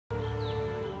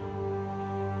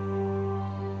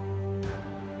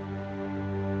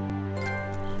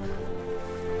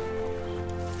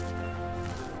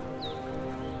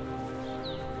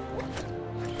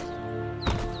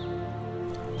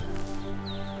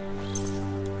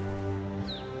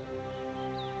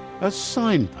A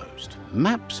signpost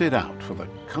maps it out for the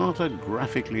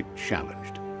cartographically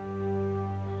challenged.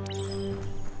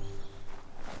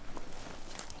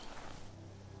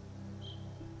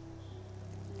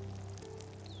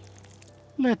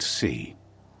 Let's see.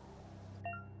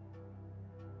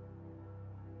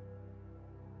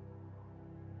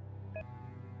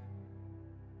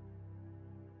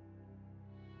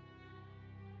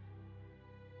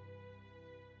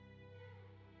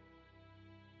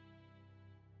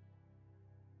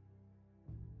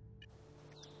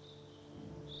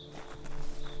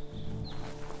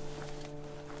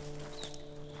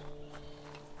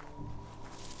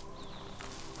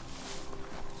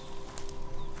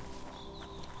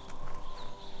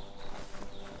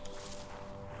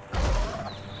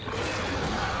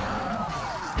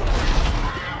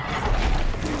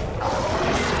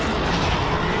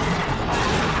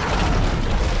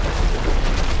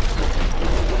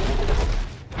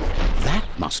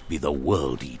 Must be the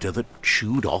World Eater that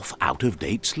chewed off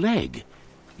Out-of-Date's leg.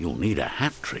 You'll need a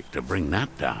hat trick to bring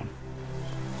that down.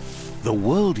 The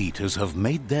World Eaters have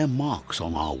made their marks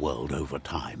on our world over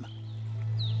time.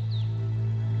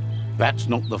 That's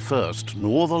not the first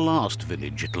nor the last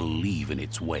village it'll leave in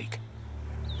its wake.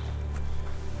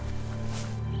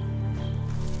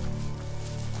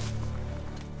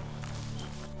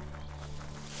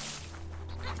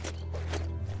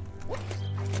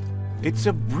 It's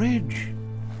a bridge.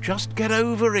 Just get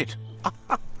over it.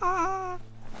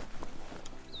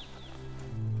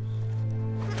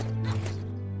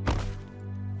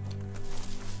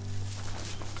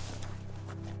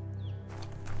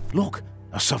 Look,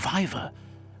 a survivor.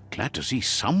 Glad to see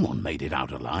someone made it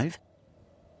out alive.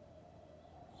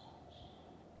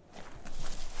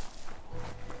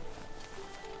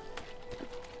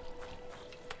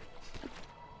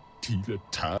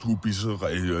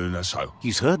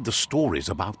 He's heard the stories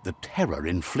about the terror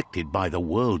inflicted by the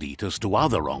World Eaters to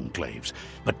other enclaves,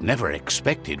 but never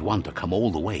expected one to come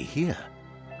all the way here.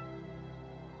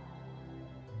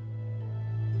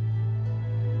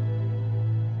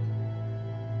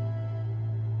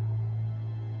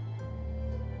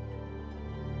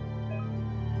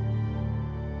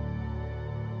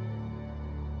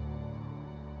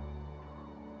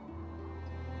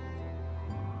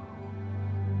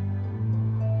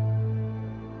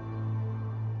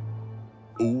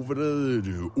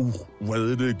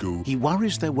 He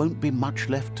worries there won't be much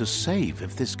left to save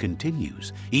if this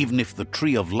continues, even if the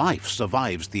Tree of Life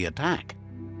survives the attack.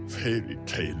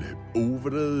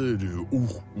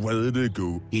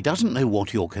 He doesn't know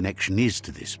what your connection is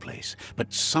to this place,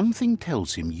 but something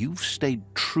tells him you've stayed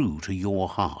true to your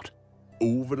heart.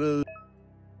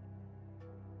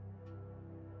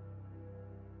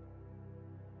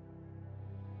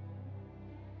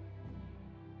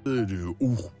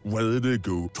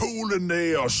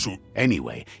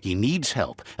 Anyway, he needs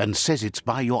help and says it's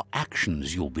by your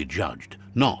actions you'll be judged,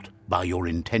 not by your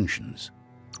intentions.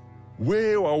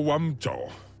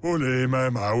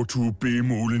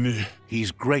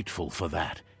 He's grateful for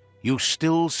that. You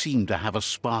still seem to have a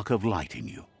spark of light in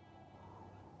you.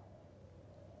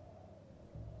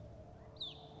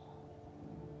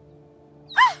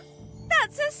 Ah!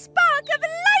 That's a spark of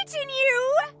light in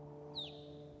you!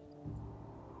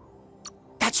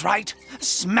 That's right.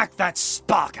 Smack that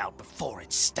spark out before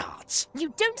it starts.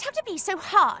 You don't have to be so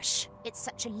harsh. It's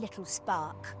such a little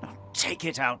spark. Now, take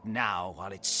it out now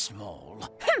while it's small.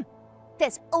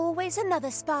 There's always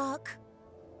another spark.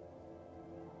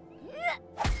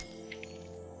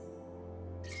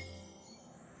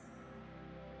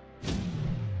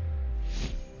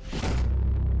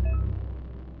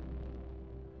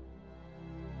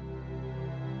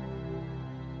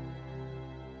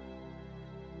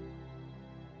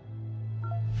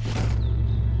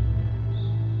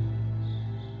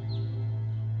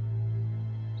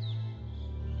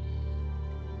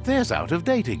 There's Out of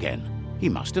Date again. He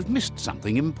must have missed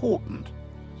something important.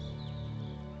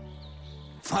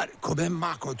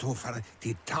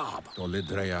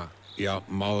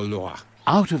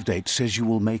 Out of Date says you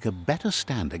will make a better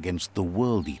stand against the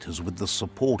World Eaters with the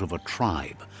support of a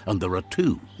tribe, and there are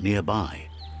two nearby.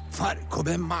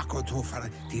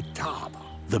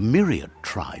 The Myriad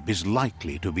tribe is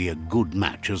likely to be a good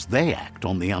match as they act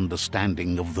on the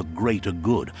understanding of the greater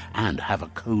good and have a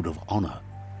code of honor.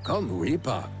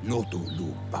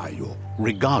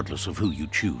 Regardless of who you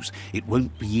choose, it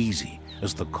won't be easy,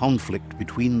 as the conflict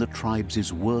between the tribes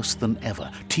is worse than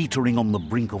ever, teetering on the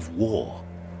brink of war.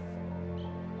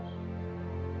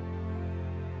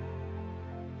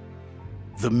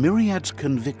 The Myriad's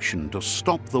conviction to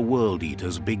stop the World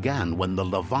Eaters began when the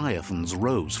Leviathans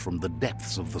rose from the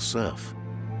depths of the surf.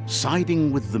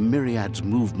 Siding with the Myriad's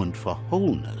movement for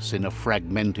wholeness in a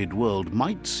fragmented world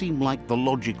might seem like the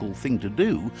logical thing to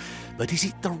do, but is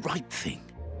it the right thing?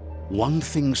 One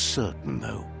thing's certain,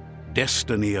 though.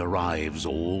 Destiny arrives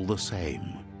all the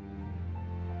same.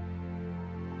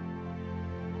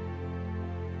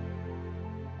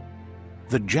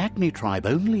 The Jagni tribe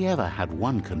only ever had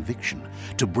one conviction: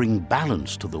 to bring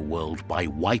balance to the world by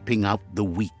wiping out the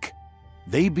weak.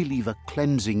 They believe a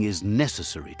cleansing is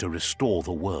necessary to restore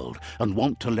the world and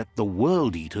want to let the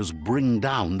World Eaters bring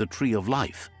down the Tree of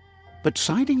Life. But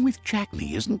siding with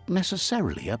Jagni isn't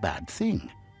necessarily a bad thing.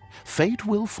 Fate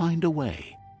will find a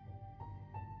way.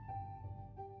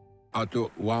 Out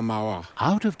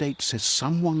of Date says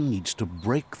someone needs to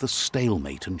break the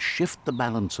stalemate and shift the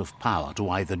balance of power to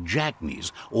either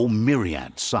Jagni's or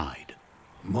Myriad's side.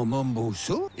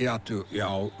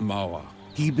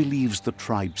 He believes the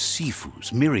tribe's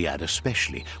sifus, Myriad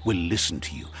especially, will listen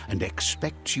to you and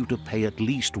expects you to pay at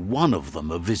least one of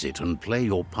them a visit and play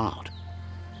your part.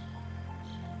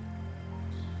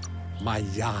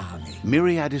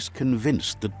 Myriad is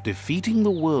convinced that defeating the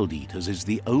World Eaters is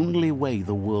the only way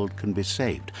the world can be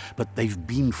saved, but they've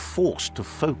been forced to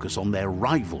focus on their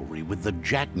rivalry with the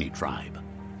Jagni tribe.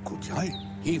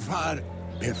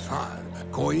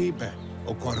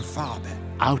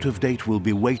 Out of Date will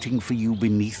be waiting for you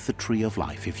beneath the Tree of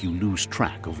Life if you lose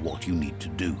track of what you need to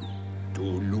do.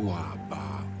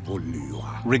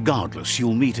 Regardless,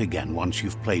 you'll meet again once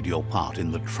you've played your part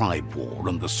in the tribe war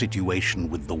and the situation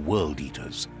with the World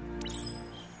Eaters.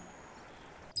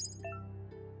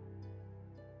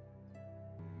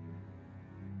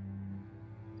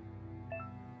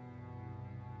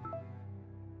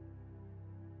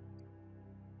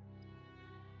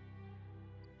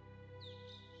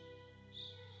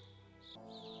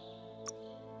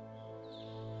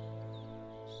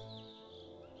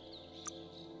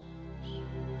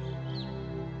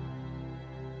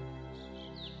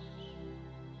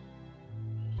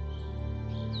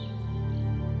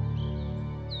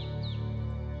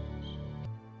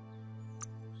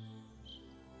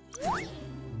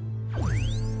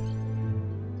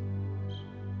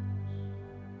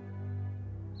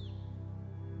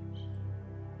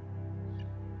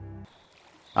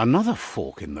 Another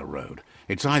fork in the road.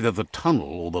 It's either the tunnel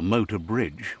or the motor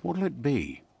bridge. What'll it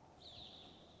be?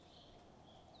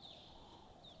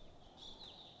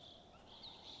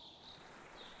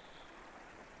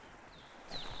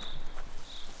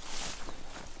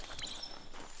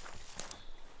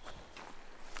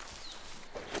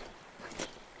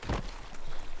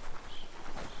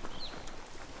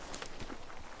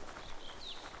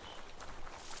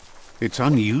 It's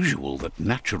unusual that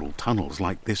natural tunnels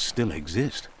like this still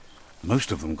exist.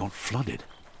 Most of them got flooded.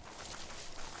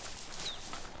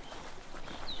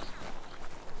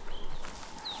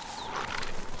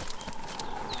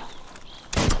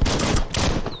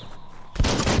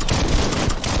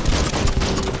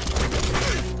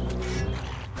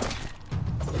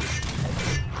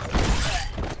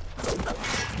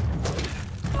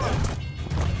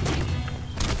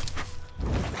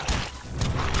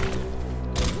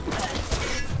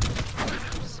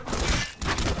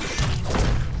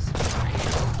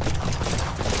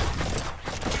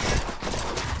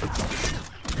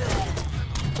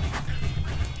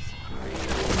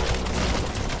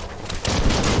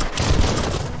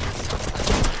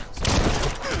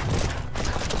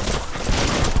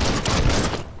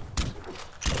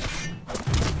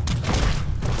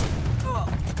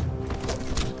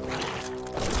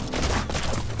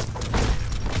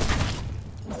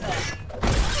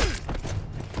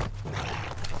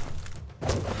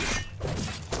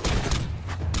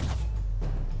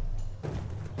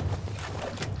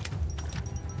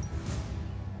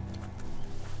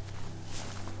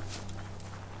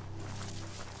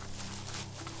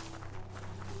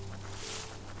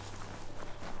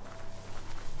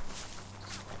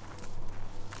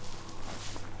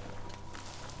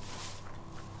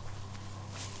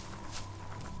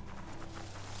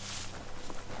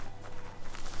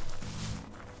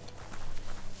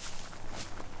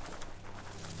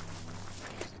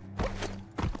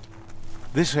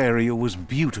 This area was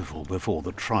beautiful before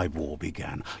the tribe war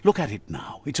began. Look at it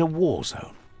now. It's a war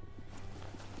zone.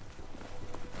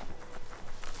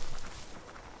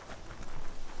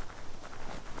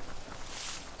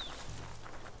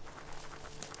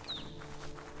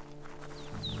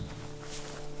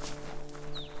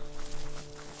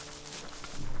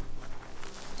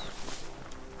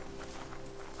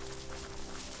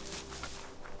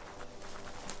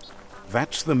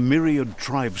 That's the Myriad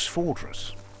tribe's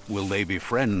fortress. Will they be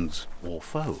friends or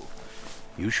foe?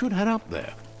 You should head up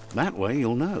there. That way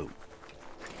you'll know.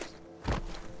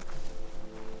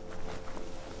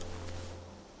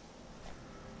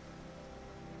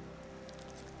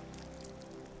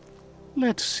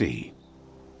 Let's see.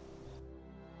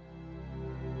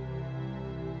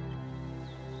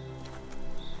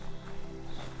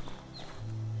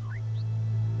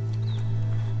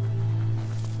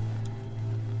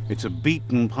 It's a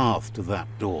beaten path to that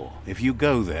door. If you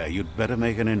go there, you'd better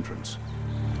make an entrance.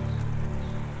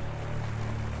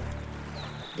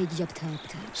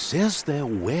 Says they're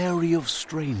wary of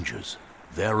strangers.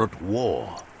 They're at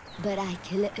war.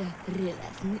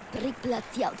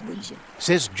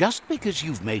 Says just because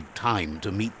you've made time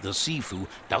to meet the sifu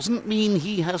doesn't mean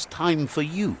he has time for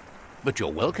you. But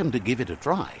you're welcome to give it a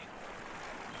try.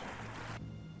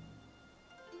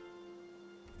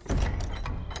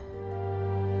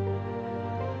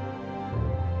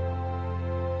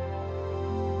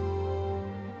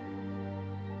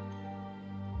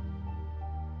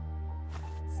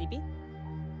 Sibi?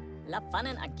 La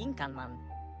fanen agin kan man.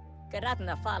 Gerat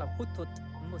na falo hutut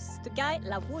mustgai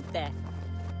la wute.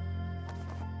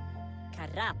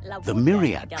 The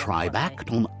Myriad tribe act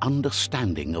on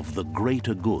understanding of the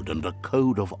greater good and a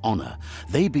code of honor.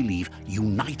 They believe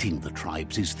uniting the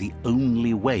tribes is the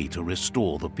only way to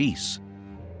restore the peace.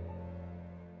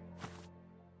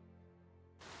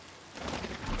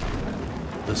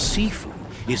 The sifu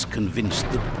is convinced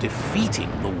that defeating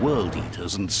the World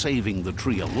Eaters and saving the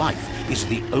Tree of Life is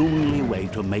the only way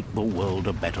to make the world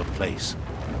a better place.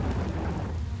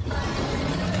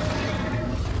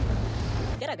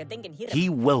 He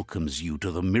welcomes you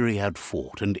to the Myriad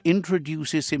fort and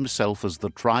introduces himself as the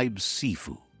tribe's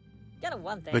sifu.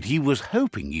 But he was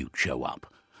hoping you'd show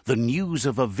up. The news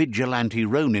of a vigilante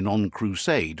Ronin on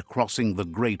crusade crossing the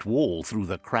Great Wall through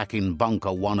the crack in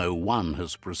Bunker 101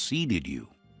 has preceded you.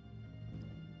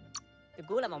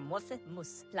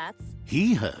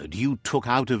 He heard you took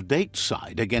out-of-date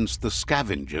side against the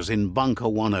scavengers in Bunker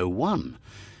 101.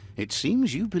 It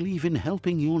seems you believe in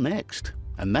helping your next,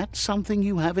 and that's something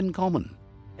you have in common.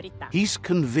 He's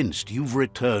convinced you've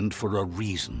returned for a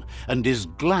reason, and is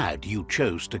glad you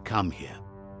chose to come here.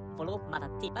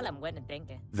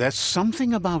 There's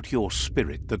something about your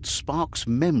spirit that sparks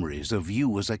memories of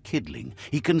you as a kidling.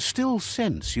 He can still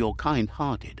sense you're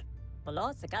kind-hearted. The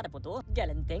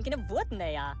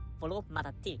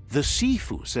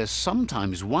sifu says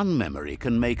sometimes one memory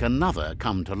can make another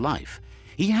come to life.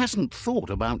 He hasn't thought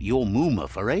about your Muma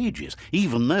for ages,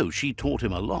 even though she taught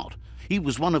him a lot. He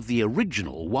was one of the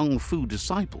original Wang Fu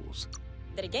disciples.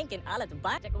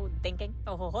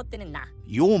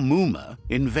 Your Muma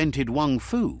invented Wang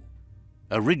Fu.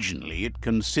 Originally, it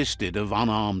consisted of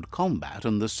unarmed combat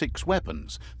and the 6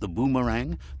 weapons: the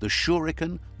boomerang, the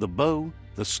shuriken, the bow,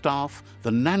 the staff, the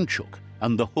nunchuk,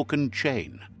 and the hook and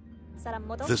chain.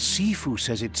 The sifu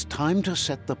says it's time to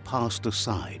set the past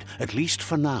aside, at least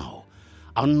for now.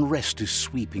 Unrest is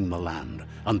sweeping the land,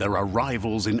 and there are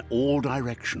rivals in all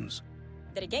directions.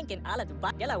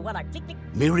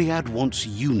 Myriad wants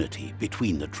unity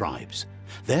between the tribes.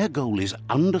 Their goal is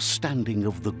understanding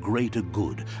of the greater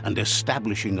good and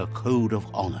establishing a code of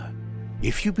honor.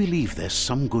 If you believe there's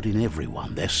some good in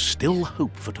everyone, there's still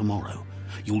hope for tomorrow.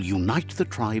 You'll unite the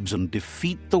tribes and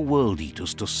defeat the World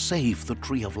Eaters to save the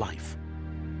Tree of Life.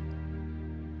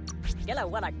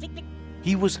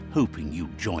 He was hoping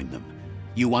you'd join them.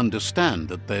 You understand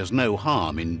that there's no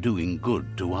harm in doing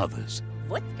good to others.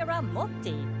 The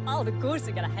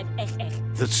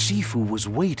sifu was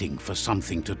waiting for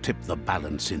something to tip the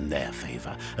balance in their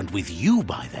favor, and with you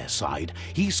by their side,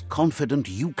 he's confident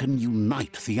you can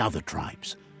unite the other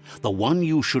tribes. The one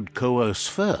you should coerce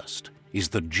first is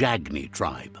the Jagni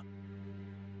tribe.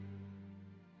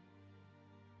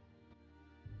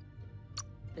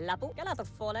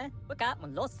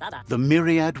 The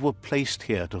Myriad were placed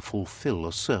here to fulfill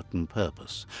a certain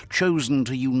purpose, chosen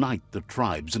to unite the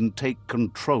tribes and take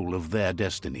control of their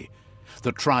destiny.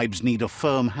 The tribes need a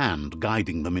firm hand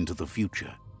guiding them into the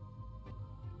future.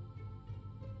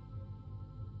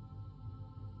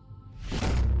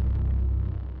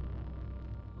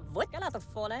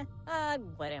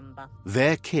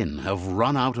 Their kin have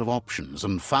run out of options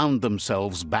and found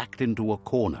themselves backed into a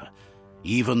corner.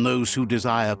 Even those who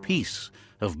desire peace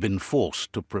have been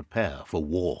forced to prepare for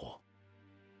war.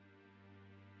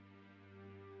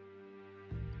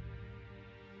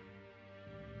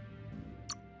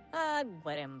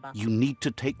 You need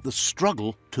to take the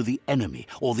struggle to the enemy,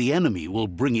 or the enemy will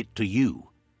bring it to you.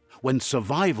 When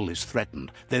survival is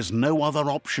threatened, there's no other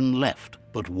option left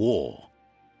but war.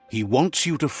 He wants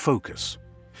you to focus.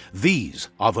 These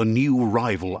are the new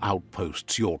rival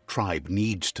outposts your tribe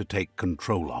needs to take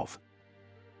control of.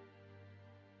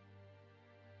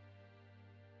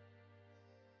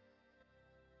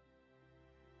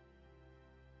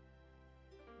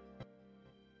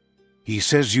 He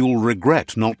says you'll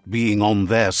regret not being on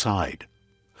their side.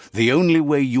 The only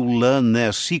way you'll learn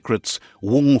their secrets,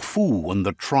 Wung Fu and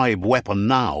the tribe weapon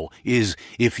now, is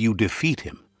if you defeat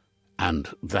him. And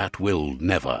that will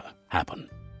never happen.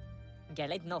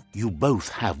 You both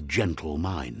have gentle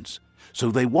minds,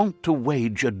 so they want to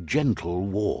wage a gentle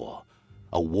war.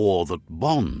 A war that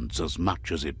bonds as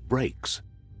much as it breaks.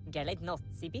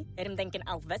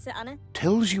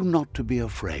 Tells you not to be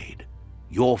afraid.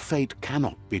 Your fate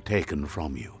cannot be taken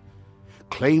from you.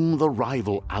 Claim the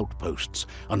rival outposts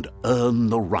and earn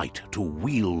the right to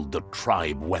wield the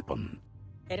tribe weapon.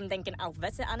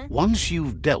 Once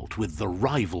you've dealt with the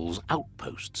rival's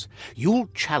outposts, you'll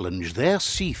challenge their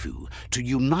sifu to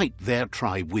unite their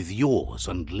tribe with yours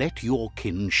and let your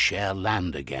kin share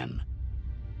land again.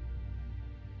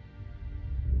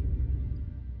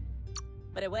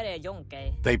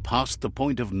 They passed the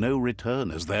point of no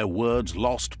return as their words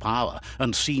lost power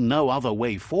and see no other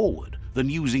way forward than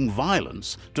using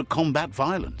violence to combat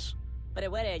violence.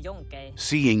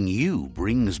 Seeing you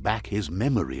brings back his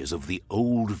memories of the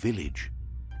old village.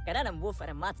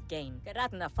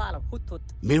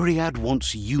 Myriad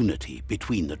wants unity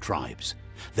between the tribes.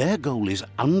 Their goal is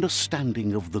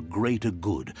understanding of the greater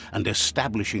good and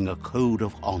establishing a code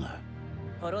of honor.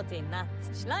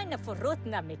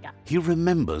 He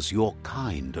remembers your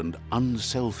kind and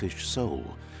unselfish soul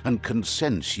and can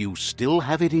sense you still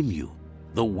have it in you,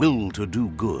 the will to do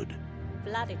good.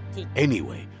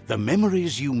 Anyway, the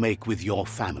memories you make with your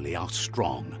family are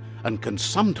strong and can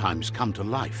sometimes come to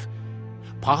life.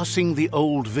 Passing the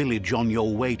old village on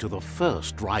your way to the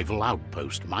first rival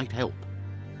outpost might help.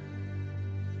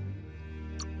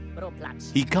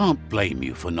 He can't blame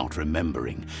you for not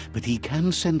remembering, but he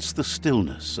can sense the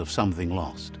stillness of something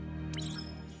lost.